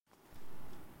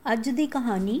ਅੱਜ ਦੀ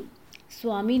ਕਹਾਣੀ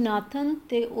ਸਵਾਮੀਨਾਥਨ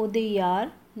ਤੇ ਉਹਦੇ ਯਾਰ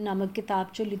ਨਾਮਕ ਕਿਤਾਬ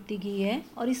 'ਚੋਂ ਲਿੱਤੀ ਗਈ ਹੈ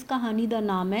ਔਰ ਇਸ ਕਹਾਣੀ ਦਾ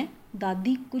ਨਾਮ ਹੈ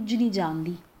ਦਾਦੀ ਕੁਝ ਨਹੀਂ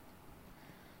ਜਾਣਦੀ।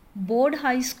 ਬੋਰਡ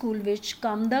ਹਾਈ ਸਕੂਲ ਵਿੱਚ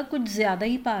ਕੰਮ ਦਾ ਕੁਝ ਜ਼ਿਆਦਾ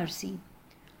ਹੀ ਭਾਰ ਸੀ।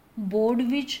 ਬੋਰਡ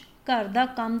ਵਿੱਚ ਘਰ ਦਾ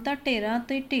ਕੰਮ ਤਾਂ ਢੇਰਾਂ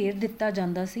 'ਤੇ ਢੇਰ ਦਿੱਤਾ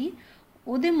ਜਾਂਦਾ ਸੀ,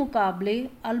 ਉਹਦੇ ਮੁਕਾਬਲੇ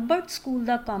ਅਲਬਰਟ ਸਕੂਲ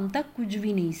ਦਾ ਕੰਮ ਤਾਂ ਕੁਝ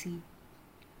ਵੀ ਨਹੀਂ ਸੀ।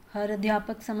 ਹਰ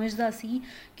ਅਧਿਆਪਕ ਸਮਝਦਾ ਸੀ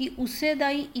ਕਿ ਉਸੇ ਦਾ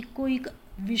ਹੀ ਇੱਕੋ ਇੱਕ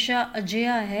ਵਿਸ਼ਾ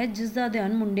ਅਜਿਹਾ ਹੈ ਜਿਸ ਦਾ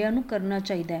ਅਧਿਐਨ ਮੁੰਡਿਆਂ ਨੂੰ ਕਰਨਾ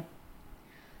ਚਾਹੀਦਾ ਹੈ।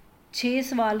 6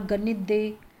 ਸਵਾਲ ਗਣਿਤ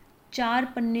ਦੇ, 4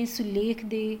 ਪੰਨੇ ਸੁਲੇਖ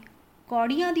ਦੇ,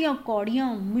 ਕੌੜੀਆਂ ਦੀਆਂ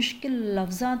ਕੌੜੀਆਂ, ਮੁਸ਼ਕਿਲ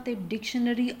ਲਫ਼ਜ਼ਾਂ ਤੇ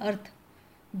ਡਿਕਸ਼ਨਰੀ ਅਰਥ,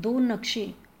 2 ਨਕਸ਼ੇ,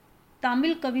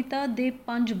 ਤਾਮਿਲ ਕਵਿਤਾ ਦੇ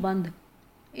 5 ਬੰਦ,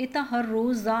 ਇਹ ਤਾਂ ਹਰ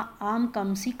ਰੋਜ਼ ਦਾ ਆਮ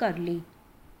ਕੰਮ ਸੀ ਘਰ ਲਈ।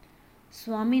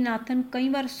 ਸਵਾਮੀਨਾਥਨ ਕਈ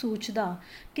ਵਾਰ ਸੋਚਦਾ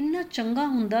ਕਿੰਨਾ ਚੰਗਾ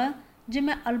ਹੁੰਦਾ ਜੇ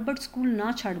ਮੈਂ ਅਲਬਰਟ ਸਕੂਲ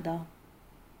ਨਾ ਛੱਡਦਾ।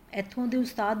 ਇੱਥੋਂ ਦੇ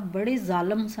ਉਸਤਾਦ ਬੜੇ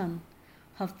ਜ਼ਾਲਮ ਸਨ।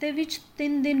 ਹਫ਼ਤੇ ਵਿੱਚ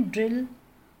 3 ਦਿਨ ਡਰਿਲ,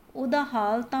 ਉਹਦਾ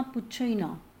ਹਾਲ ਤਾਂ ਪੁੱਛੋ ਹੀ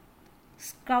ਨਾ।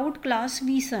 ਸਕਾਊਟ ਕਲਾਸ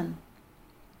ਵੀ ਸਨ।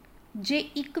 ਜੇ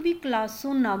ਇੱਕ ਵੀ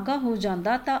ਕਲਾਸੋਂ ਨਾਗਾ ਹੋ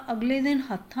ਜਾਂਦਾ ਤਾਂ ਅਗਲੇ ਦਿਨ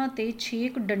ਹੱਥਾਂ 'ਤੇ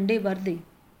 6 ਡੰਡੇ ਵਰਦੇ।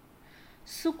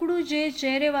 ਸੁਕੜੂ ਜੇ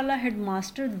ਚਿਹਰੇ ਵਾਲਾ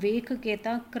ਹੈਡਮਾਸਟਰ ਵੇਖ ਕੇ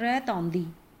ਤਾਂ ਕਰੈਤ ਆਉਂਦੀ।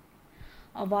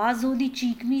 ਆਵਾਜ਼ ਉਹਦੀ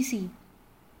ਚੀਕਵੀਂ ਸੀ।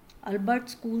 ਅਲਬਰਟ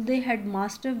ਸਕੂਲ ਦੇ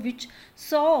ਹੈਡਮਾਸਟਰ ਵਿੱਚ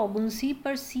 100 ਔਗੁਣ ਸੀ,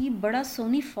 ਪਰ ਸੀ ਬੜਾ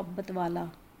ਸੋਹਣੀ ਫੱਬਤ ਵਾਲਾ।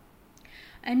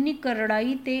 ਇੰਨੀ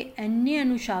ਕਰੜਾਈ ਤੇ ਇੰਨੇ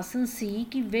ਅਨੁਸ਼ਾਸਨ ਸੀ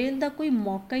ਕਿ ਵੇਲ ਦਾ ਕੋਈ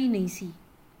ਮੌਕਾ ਹੀ ਨਹੀਂ ਸੀ।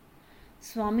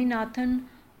 ਸਵਾਮੀਨਾਥਨ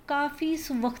ਕਾਫੀ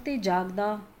ਸੁਵਖਤੇ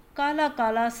ਜਾਗਦਾ, ਕਾਲਾ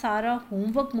ਕਾਲਾ ਸਾਰਾ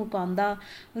ਹੋਮਵਰਕ ਮੁਕਾਉਂਦਾ,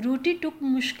 ਰੋਟੀ ਟੁੱਕ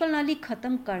ਮੁਸ਼ਕਲ ਨਾਲ ਹੀ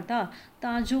ਖ਼ਤਮ ਕਰਦਾ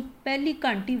ਤਾਂ ਜੋ ਪਹਿਲੀ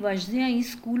ਘੰਟੀ ਵੱਜਦਿਆਂ ਹੀ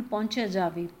ਸਕੂਲ ਪਹੁੰਚਿਆ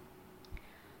ਜਾਵੇ।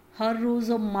 ਹਰ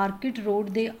ਰੋਜ਼ ਉਹ ਮਾਰਕੀਟ ਰੋਡ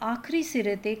ਦੇ ਆਖਰੀ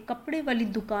ਸਿਰੇ 'ਤੇ ਕੱਪੜੇ ਵਾਲੀ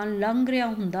ਦੁਕਾਨ ਲੰਘ ਰਿਹਾ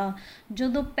ਹੁੰਦਾ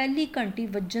ਜਦੋਂ ਪਹਿਲੀ ਘੰਟੀ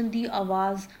ਵੱਜਣ ਦੀ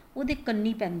ਆਵਾਜ਼ ਉਹਦੇ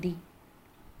ਕੰਨੀ ਪੈਂਦੀ।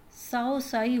 ਸਾਹੋ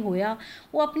ਸਾਹੀ ਹੋਇਆ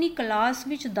ਉਹ ਆਪਣੀ ਕਲਾਸ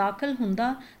ਵਿੱਚ ਦਾਖਲ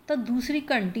ਹੁੰਦਾ ਤਾਂ ਦੂਸਰੀ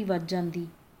ਘੰਟੀ ਵੱਜ ਜਾਂਦੀ।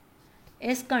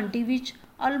 ਇਸ ਘੰਟੀ ਵਿੱਚ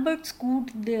ਅਲਬਰਟ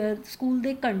ਸਕੂਲ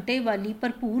ਦੇ ਘੰਟੇ ਵਾਲੀ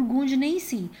ਭਰਪੂਰ ਗੂੰਜ ਨਹੀਂ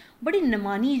ਸੀ, ਬੜੀ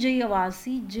ਨਿਮਾਣੀ ਜਿਹੀ ਆਵਾਜ਼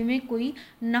ਸੀ, ਜਿਵੇਂ ਕੋਈ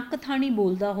ਨੱਕ ਥਾਣੀ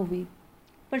ਬੋਲਦਾ ਹੋਵੇ।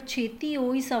 ਪਰ ਛੇਤੀ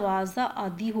ਉਹ ਇਸ ਆਵਾਜ਼ ਦਾ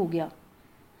ਆਦੀ ਹੋ ਗਿਆ।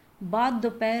 ਬਾਅਦ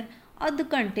ਦੁਪਹਿਰ ਅੱਧ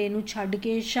ਘੰਟੇ ਨੂੰ ਛੱਡ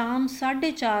ਕੇ ਸ਼ਾਮ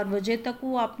 4:30 ਵਜੇ ਤੱਕ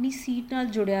ਉਹ ਆਪਣੀ ਸੀਟ ਨਾਲ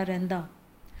ਜੁੜਿਆ ਰਹਿੰਦਾ।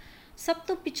 ਸਭ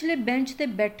ਤੋਂ ਪਿਛਲੇ ਬੈਂਚ 'ਤੇ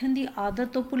ਬੈਠਣ ਦੀ ਆਦਤ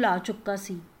ਤੋਂ ਭੁਲਾ ਚੁੱਕਾ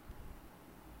ਸੀ।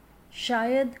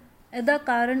 ਸ਼ਾਇਦ ਇਹਦਾ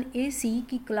ਕਾਰਨ ਇਹ ਸੀ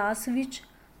ਕਿ ਕਲਾਸ ਵਿੱਚ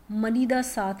ਮਨੀ ਦਾ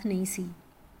ਸਾਥ ਨਹੀਂ ਸੀ।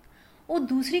 ਉਹ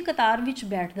ਦੂਸਰੀ ਕਤਾਰ ਵਿੱਚ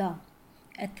ਬੈਠਦਾ।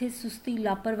 ਇੱਥੇ ਸੁਸਤੀ,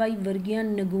 ਲਾਪਰਵਾਹੀ ਵਰਗੀਆਂ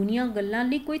ਨਿਗੂਣੀਆਂ ਗੱਲਾਂ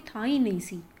ਲਈ ਕੋਈ ਥਾਂ ਹੀ ਨਹੀਂ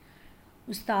ਸੀ।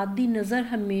 ਉਸਤਾਦ ਦੀ ਨਜ਼ਰ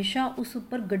ਹਮੇਸ਼ਾ ਉਸ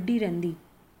ਉੱਪਰ ਗੱਡੀ ਰਹਿੰਦੀ।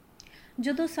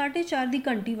 ਜਦੋਂ 4:30 ਦੀ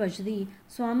ਘੰਟੀ ਵੱਜਦੀ,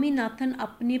 ਸਵਾਮੀਨਾਥਨ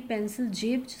ਆਪਣੀ ਪੈਨਸਿਲ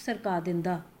ਜੇਬ 'ਚ ਸਰਕਾ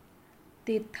ਦਿੰਦਾ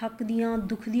ਤੇ ਥੱਕਦੀਆਂ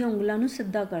ਦੁਖਦੀਆਂ ਉਂਗਲਾਂ ਨੂੰ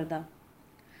ਸਿੱਧਾ ਕਰਦਾ।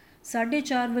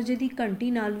 4:30 ਵਜੇ ਦੀ ਘੰਟੀ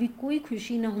ਨਾਲ ਵੀ ਕੋਈ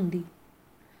ਖੁਸ਼ੀ ਨਾ ਹੁੰਦੀ।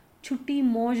 ਛੁੱਟੀ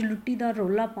ਮੌਜ ਲੁੱਟੀ ਦਾ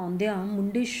ਰੌਲਾ ਪਾਉਂਦਿਆਂ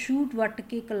ਮੁੰਡੇ ਸ਼ੂਟ ਵੱਟ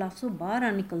ਕੇ ਕਲਾਸੋਂ ਬਾਹਰ ਆ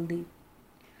ਨਿਕਲਦੇ।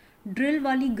 ਡਰਿਲ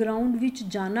ਵਾਲੀ ਗਰਾਊਂਡ ਵਿੱਚ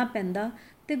ਜਾਣਾ ਪੈਂਦਾ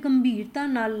ਤੇ ਗੰਭੀਰਤਾ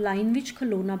ਨਾਲ ਲਾਈਨ ਵਿੱਚ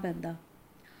ਖਲੋਣਾ ਪੈਂਦਾ।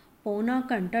 ਪੌਣਾ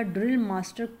ਘੰਟਾ ਡਰਿਲ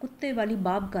ਮਾਸਟਰ ਕੁੱਤੇ ਵਾਲੀ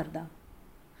ਬਾਬ ਕਰਦਾ।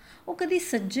 ਉਹ ਕਦੀ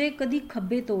ਸੱਜੇ ਕਦੀ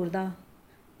ਖੱਬੇ ਤੋਰਦਾ,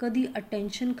 ਕਦੀ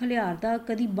ਅਟੈਂਸ਼ਨ ਖਿਲਾਰਦਾ,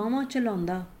 ਕਦੀ ਬਾਹਾਂ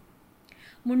ਚਲਾਉਂਦਾ।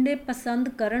 ਮੁੰਡੇ ਪਸੰਦ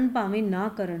ਕਰਨ ਭਾਵੇਂ ਨਾ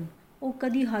ਕਰਨ, ਉਹ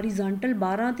ਕਦੀ ਹਾਰੀਜ਼ੌਂਟਲ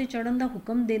ਬਾਰਾਂ 'ਤੇ ਚੜ੍ਹਨ ਦਾ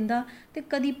ਹੁਕਮ ਦਿੰਦਾ ਤੇ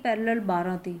ਕਦੀ ਪੈਰਲਲ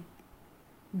ਬਾਰਾਂ 'ਤੇ।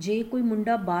 ਜੇ ਕੋਈ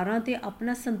ਮੁੰਡਾ ਬਾਰਾਂ 'ਤੇ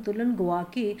ਆਪਣਾ ਸੰਤੁਲਨ ਗਵਾ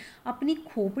ਕੇ ਆਪਣੀ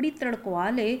ਖੋਪੜੀ ਤੜਕਵਾ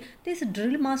ਲਏ ਤੇ ਇਸ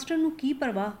ਡਰਿਲ ਮਾਸਟਰ ਨੂੰ ਕੀ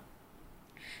ਪਰਵਾਹ।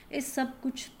 ਇਸ ਸਭ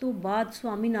ਕੁਝ ਤੋਂ ਬਾਅਦ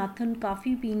ਸਵਾਮੀਨਾਥਨ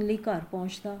ਕਾਫੀ ਪੀਣ ਲਈ ਘਰ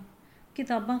ਪਹੁੰਚਦਾ,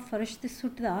 ਕਿਤਾਬਾਂ ਫਰਸ਼ 'ਤੇ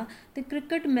ਸੁੱਟਦਾ ਤੇ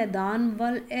ਕ੍ਰਿਕਟ ਮੈਦਾਨ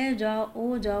ਵੱਲ ਇਹ ਜਾ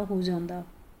ਉਹ ਜਾ ਹੋ ਜਾਂਦਾ।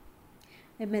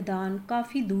 ਇਹ ਮੈਦਾਨ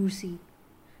ਕਾਫੀ ਦੂਰ ਸੀ।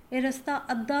 ਇਹ ਰਸਤਾ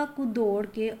ਅੱਧਾ ਕੁ ਦੌੜ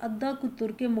ਕੇ ਅੱਧਾ ਕੁ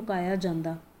ਤੁਰ ਕੇ ਮੁਕਾਇਆ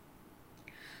ਜਾਂਦਾ।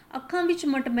 ਅੱਖਾਂ ਵਿੱਚ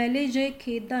ਮਟਮੈਲੇ ਜਿਹੇ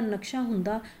ਖੇਤ ਦਾ ਨਕਸ਼ਾ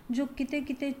ਹੁੰਦਾ ਜੋ ਕਿਤੇ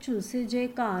ਕਿਤੇ ਝੁਲਸੇ ਜਿਹੇ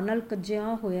ਘਾਹ ਨਾਲ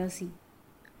ਕੱਜਿਆ ਹੋਇਆ ਸੀ।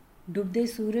 ਡੁੱਬਦੇ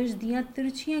ਸੂਰਜ ਦੀਆਂ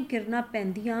ਤਿਰਛੀਆਂ ਕਿਰਨਾਂ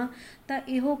ਪੈਂਦੀਆਂ ਤਾਂ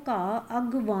ਇਹੋ ਘਾਹ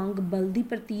ਅੱਗ ਵਾਂਗ ਬਲਦੀ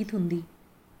ਪ੍ਰਤੀਤ ਹੁੰਦੀ।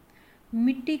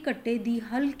 ਮਿੱਟੀ ਘੱਟੇ ਦੀ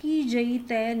ਹਲਕੀ ਜਿਹੀ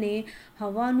ਤਹਿ ਨੇ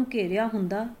ਹਵਾ ਨੂੰ ਘੇਰਿਆ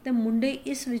ਹੁੰਦਾ ਤੇ ਮੁੰਡੇ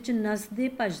ਇਸ ਵਿੱਚ ਨੱਚਦੇ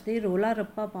ਭੱਜਦੇ ਰੌਲਾ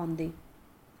ਰੱਪਾ ਪਾਉਂਦੇ।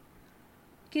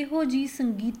 ਕਿਹੋ ਜਿਹੀ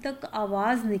ਸੰਗੀਤਕ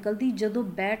ਆਵਾਜ਼ ਨਿਕਲਦੀ ਜਦੋਂ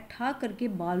ਬੈਟ ਠਾਹ ਕਰਕੇ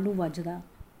ਬਾਲ ਨੂੰ ਵੱਜਦਾ।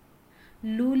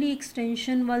 ਲੂਲੀ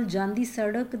ਐਕਸਟੈਂਸ਼ਨ ਵੱਲ ਜਾਂਦੀ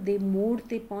ਸੜਕ ਦੇ ਮੋੜ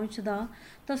 'ਤੇ ਪਹੁੰਚਦਾ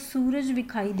ਤਾਂ ਸੂਰਜ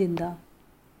ਵਿਖਾਈ ਦਿੰਦਾ।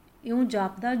 ਇਉਂ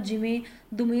ਜਾਪਦਾ ਜਿਵੇਂ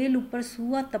ਦੁਮੇਲ ਉੱਪਰ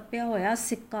ਸੂਹਾ ਤੱਪਿਆ ਹੋਇਆ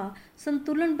ਸਿੱਕਾ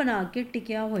ਸੰਤੁਲਨ ਬਣਾ ਕੇ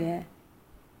ਟਿਕਿਆ ਹੋਇਆ ਹੈ।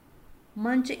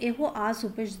 ਮਨ 'ਚ ਇਹੋ ਆਸ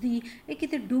ਉਪਜਦੀ ਇਹ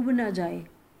ਕਿਤੇ ਡੁੱਬ ਨਾ ਜਾਏ।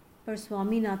 ਪਰ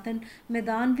ਸਵਾਮੀਨਾਥਨ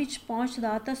ਮੈਦਾਨ ਵਿੱਚ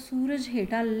ਪਹੁੰਚਦਾ ਤਾਂ ਸੂਰਜ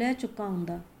ਹੇਠਾਂ ਲੈ ਚੁੱਕਾ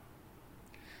ਹੁੰਦਾ।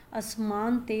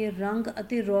 ਅਸਮਾਨ 'ਤੇ ਰੰਗ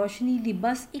ਅਤੇ ਰੌਸ਼ਨੀ ਦੀ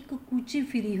ਬਸ ਇੱਕ ਕੂਚੀ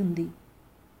ਫਿਰੀ ਹੁੰਦੀ।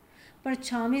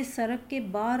 ਪਰਛਾਵੇਂ ਸਰਕ ਕੇ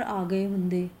ਬਾਹਰ ਆ ਗਏ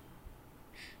ਹੁੰਦੇ।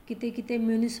 ਕਿਤੇ ਕਿਤੇ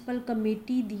ਮਿਊਨਿਸਪਲ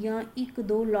ਕਮੇਟੀ ਦੀਆਂ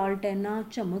 1-2 ਲਾਲਟੈਨਾਂ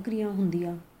ਝਮਕ ਰਹੀਆਂ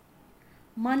ਹੁੰਦੀਆਂ।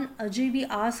 ਮਨ ਅਜੇ ਵੀ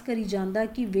ਆਸ ਕਰੀ ਜਾਂਦਾ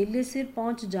ਕਿ ਵੇਲੇ ਸਿਰ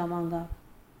ਪਹੁੰਚ ਜਾਵਾਂਗਾ,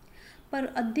 ਪਰ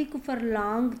ਅੱਧੀ ਕੁ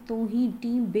ਫਰਲਾਂਗ ਤੋਂ ਹੀ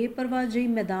ਟੀਮ ਬੇਪਰਵਾਹ ਜਿਹੀ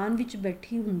ਮੈਦਾਨ ਵਿੱਚ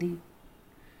ਬੈਠੀ ਹੁੰਦੀ।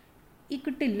 ਇੱਕ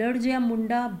ਢਿੱਲੜ ਜਿਹਾ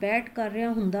ਮੁੰਡਾ ਬੈਟ ਕਰ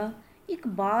ਰਿਹਾ ਹੁੰਦਾ, ਇੱਕ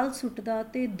ਬਾਲ ਸੁੱਟਦਾ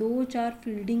ਤੇ 2-4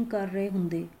 ਫੀਲਡਿੰਗ ਕਰ ਰਹੇ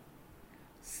ਹੁੰਦੇ।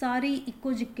 ਸਾਰੀ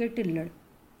ਇੱਕੋ ਜਿਹੇ ਢਿੱਲੜ।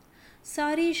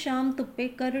 ਸਾਰੀ ਸ਼ਾਮ ਧੁੱਪੇ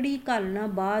ਕਰੜੀ ਘਾਲਣਾ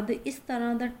ਬਾਅਦ ਇਸ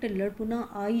ਤਰ੍ਹਾਂ ਦਾ ਢਿੱਲੜਪੁਣਾ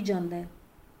ਆ ਹੀ ਜਾਂਦਾ ਹੈ।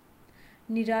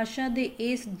 ਨਿਰਾਸ਼ਾ ਦੇ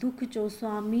ਇਸ ਦੁੱਖ 'ਚੋਂ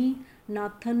ਸਵਾਮੀ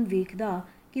ਨਾਥਨ ਵੇਖਦਾ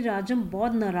ਕਿ ਰਾਜਮ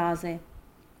ਬਹੁਤ ਨਾਰਾਜ਼ ਹੈ।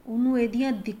 ਉਹਨੂੰ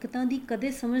ਇਹਦੀਆਂ ਦਿੱਕਤਾਂ ਦੀ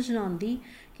ਕਦੇ ਸਮਝ ਨਾ ਆਉਂਦੀ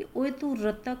ਕਿ ਓਏ ਤੂੰ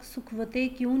ਰਤਕ ਸੁਖਵਤੇ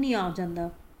ਕਿਉਂ ਨਹੀਂ ਆ ਜਾਂਦਾ।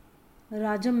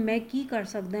 ਰਾਜਮ, ਮੈਂ ਕੀ ਕਰ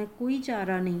ਸਕਦਾ, ਕੋਈ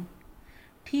ਚਾਰਾ ਨਹੀਂ।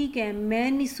 ਠੀਕ ਹੈ,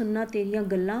 ਮੈਂ ਨਹੀਂ ਸੁਣਨਾ ਤੇਰੀਆਂ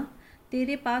ਗੱਲਾਂ,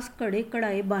 ਤੇਰੇ ਪਾਸ ਘੜੇ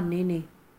ਕਢਾਏ ਬਹਾਨੇ ਨੇ।